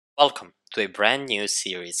Welcome to a brand new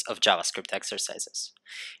series of JavaScript exercises.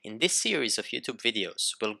 In this series of YouTube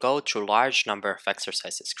videos, we'll go through a large number of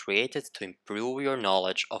exercises created to improve your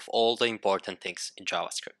knowledge of all the important things in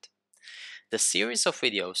JavaScript. The series of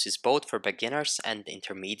videos is both for beginners and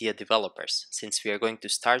intermediate developers, since we are going to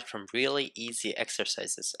start from really easy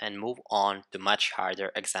exercises and move on to much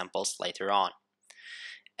harder examples later on.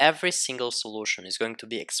 Every single solution is going to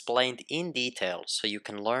be explained in detail so you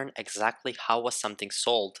can learn exactly how was something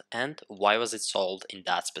solved and why was it solved in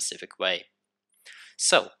that specific way.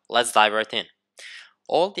 So let's dive right in.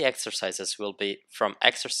 All the exercises will be from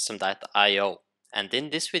exercism.io, and in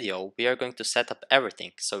this video we are going to set up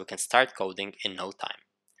everything so we can start coding in no time.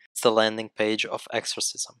 It's the landing page of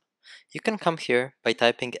Exercism. You can come here by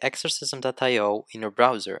typing exercism.io in your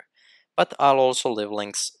browser, but I'll also leave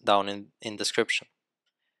links down in description.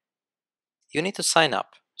 You need to sign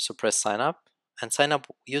up, so press sign up and sign up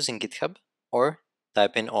using GitHub or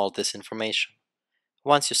type in all this information.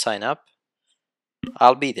 Once you sign up,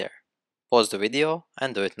 I'll be there. Pause the video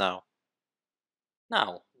and do it now.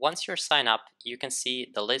 Now, once you're signed up, you can see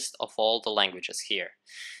the list of all the languages here.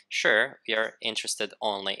 Sure, we are interested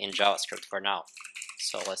only in JavaScript for now.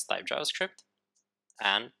 So let's type JavaScript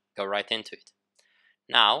and go right into it.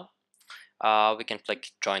 Now, we can click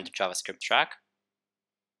join the JavaScript track.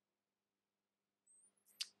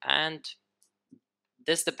 And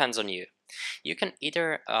this depends on you. You can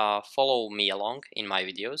either follow me along in my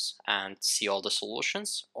videos and see all the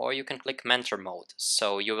solutions, or you can click mentor mode,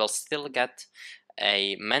 so you will still get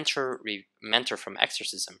a mentor from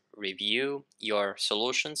Exercism review your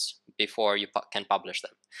solutions before you can publish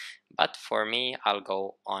them. But for me, I'll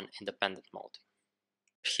go on independent mode.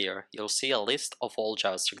 Here you'll see a list of all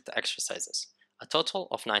JavaScript exercises, a total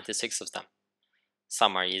of 96 of them.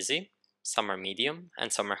 Some are easy, some are medium,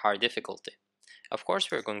 and some are high difficulty. Of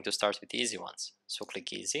course, we're going to start with easy ones, so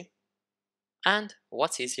click easy. And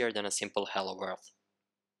what's easier than a simple hello world?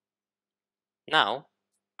 Now,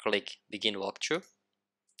 click begin walkthrough,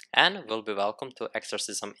 and we'll be welcome to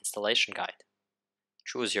Exercism installation guide.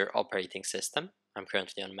 Choose your operating system. I'm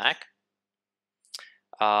currently on Mac.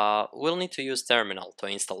 We'll need to use terminal to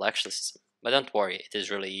install Exercism, but don't worry, it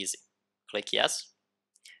is really easy. Click yes.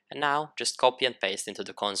 And now just copy and paste into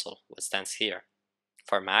the console what stands here.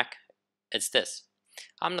 For Mac, it's this.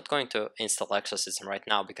 I'm not going to install Exercism right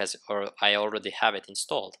now because I already have it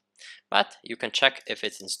installed, but you can check if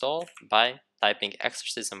it's installed by typing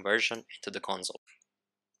Exercism version into the console.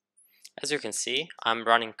 As you can see, I'm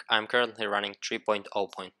currently running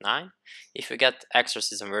 3.0.9. If you get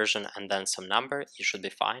Exercism version and then some number, you should be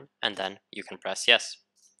fine, and then you can press yes.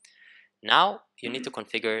 Now you need to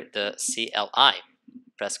configure the CLI.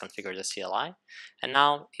 Press configure the CLI, and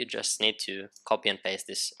now you just need to copy and paste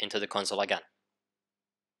this into the console again.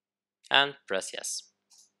 And press yes.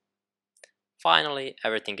 Finally,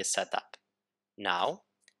 everything is set up. Now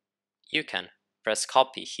you can press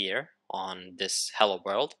copy here on this hello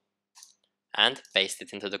world and paste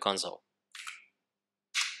it into the console.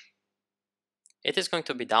 It is going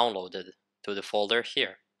to be downloaded to the folder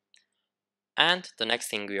here. And the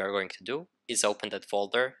next thing we are going to do is open that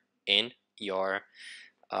folder in your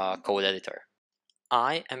code editor.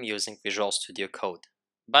 I am using Visual Studio Code,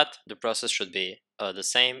 but the process should be the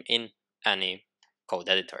same in any code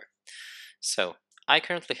editor. So I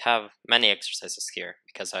currently have many exercises here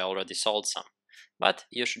because I already solved some, but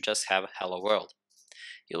you should just have hello world.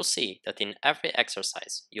 You'll see that in every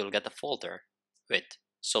exercise you'll get a folder with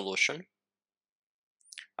solution.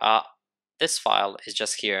 This file is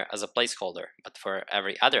just here as a placeholder, but for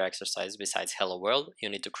every other exercise besides hello world you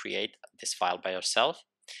need to create this file by yourself.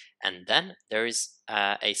 And then there is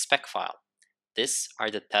a spec file. These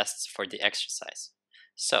are the tests for the exercise.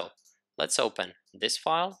 So let's open this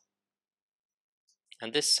file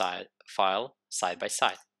and this file side by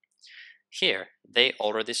side. Here they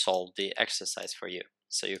already solved the exercise for you,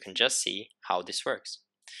 so you can just see how this works.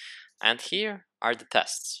 And here are the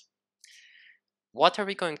tests. What are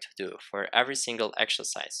we going to do for every single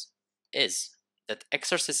exercise is that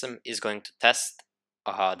Exercism is going to test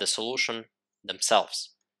the solution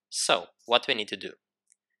themselves. So what we need to do,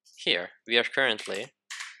 here we are currently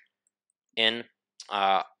in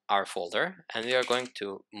our folder and we are going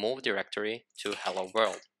to move directory to hello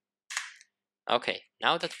world. Okay,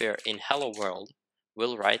 now that we are in hello world,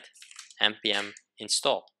 we'll write npm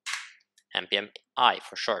install, npm I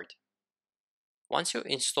for short. Once you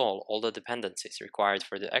install all the dependencies required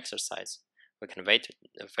for the exercise, we can wait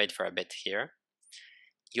for a bit here,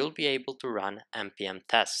 you'll be able to run npm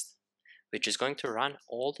test, which is going to run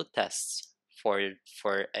all the tests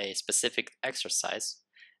for a specific exercise,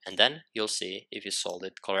 and then you'll see if you solved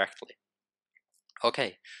it correctly.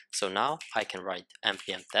 Okay, so now I can write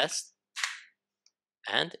npm test,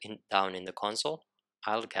 and down in the console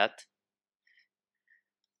I'll get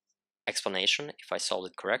explanation if I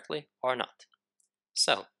solved it correctly or not.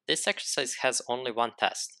 So this exercise has only one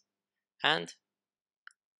test, and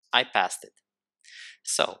I passed it.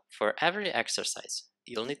 So for every exercise,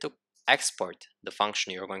 you'll need to export the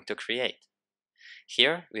function you're going to create.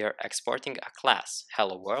 Here we are exporting a class,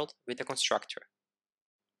 hello world, with a constructor.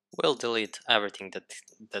 We'll delete everything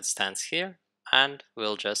that stands here, and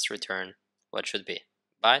we'll just return what should be.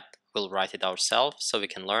 But we'll write it ourselves so we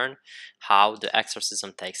can learn how the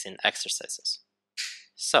exercism takes in exercises.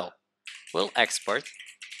 So we'll export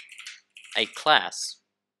a class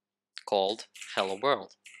called hello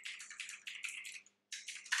world,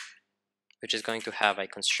 which is going to have a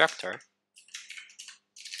constructor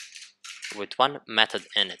with one method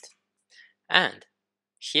in it. And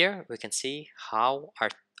here we can see how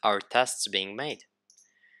our tests being made.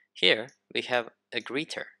 Here we have a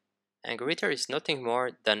greeter, and greeter is nothing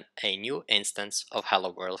more than a new instance of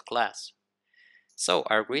hello world class. So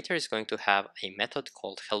our greeter is going to have a method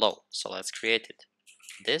called hello. So let's create it.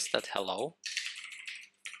 This.hello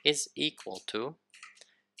is equal to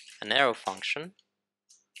an arrow function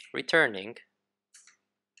returning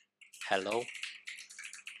hello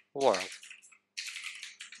world.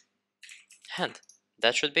 And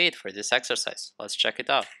that should be it for this exercise. Let's check it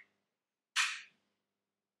out.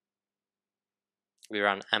 We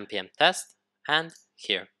run npm test, and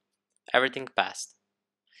here, everything passed.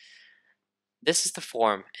 This is the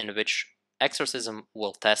form in which Exercism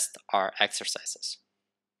will test our exercises.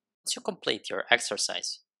 Once you complete your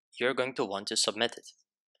exercise, you're going to want to submit it.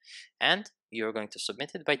 And you're going to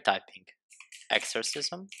submit it by typing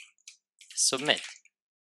Exercism submit.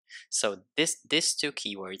 So these two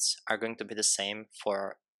keywords are going to be the same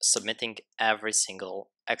for submitting every single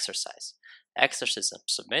exercise. Exercism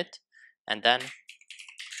submit, and then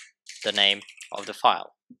the name of the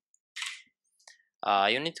file.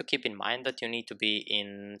 You need to keep in mind that you need to be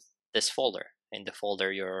in this folder, in the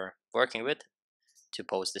folder you're working with, to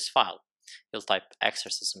post this file. You'll type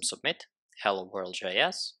exercism submit, hello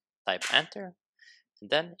world.js, type enter, and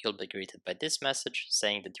then you'll be greeted by this message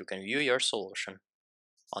saying that you can view your solution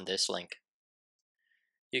on this link.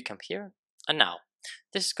 You come here, and now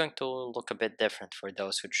this is going to look a bit different for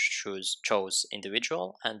those who chose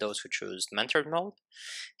individual and those who choose mentored mode.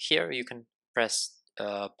 Here you can press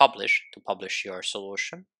publish to publish your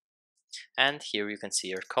solution, and here you can see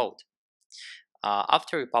your code.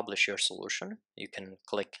 After you publish your solution, you can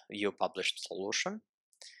click view published solution,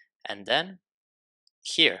 and then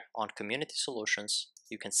here on community solutions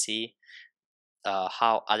you can see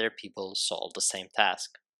how other people solve the same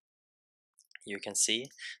task. You can see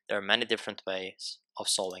there are many different ways of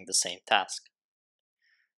solving the same task.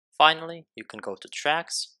 Finally, you can go to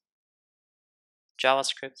tracks,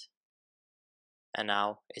 JavaScript, and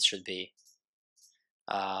now it should be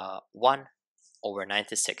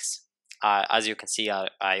 1/96. As you can see,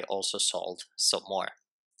 I also solved some more.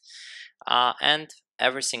 And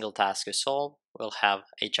every single task you solve will have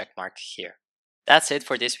a check mark here. That's it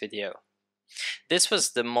for this video. This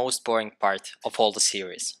was the most boring part of all the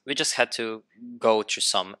series. We just had to go through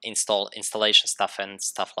some installation stuff and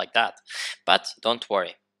stuff like that. But don't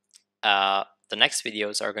worry. The next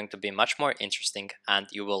videos are going to be much more interesting, and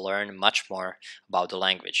you will learn much more about the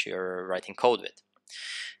language you're writing code with.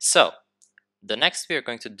 So, the next we are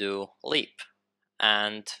going to do Leap,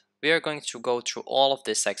 and we are going to go through all of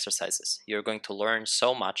these exercises. You're going to learn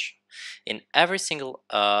so much. In every single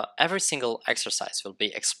exercise will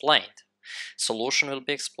be explained. Solution will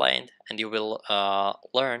be explained, and you will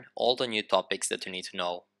learn all the new topics that you need to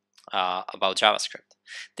know about JavaScript.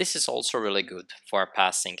 This is also really good for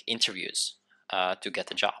passing interviews to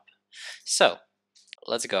get a job. So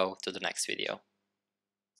let's go to the next video.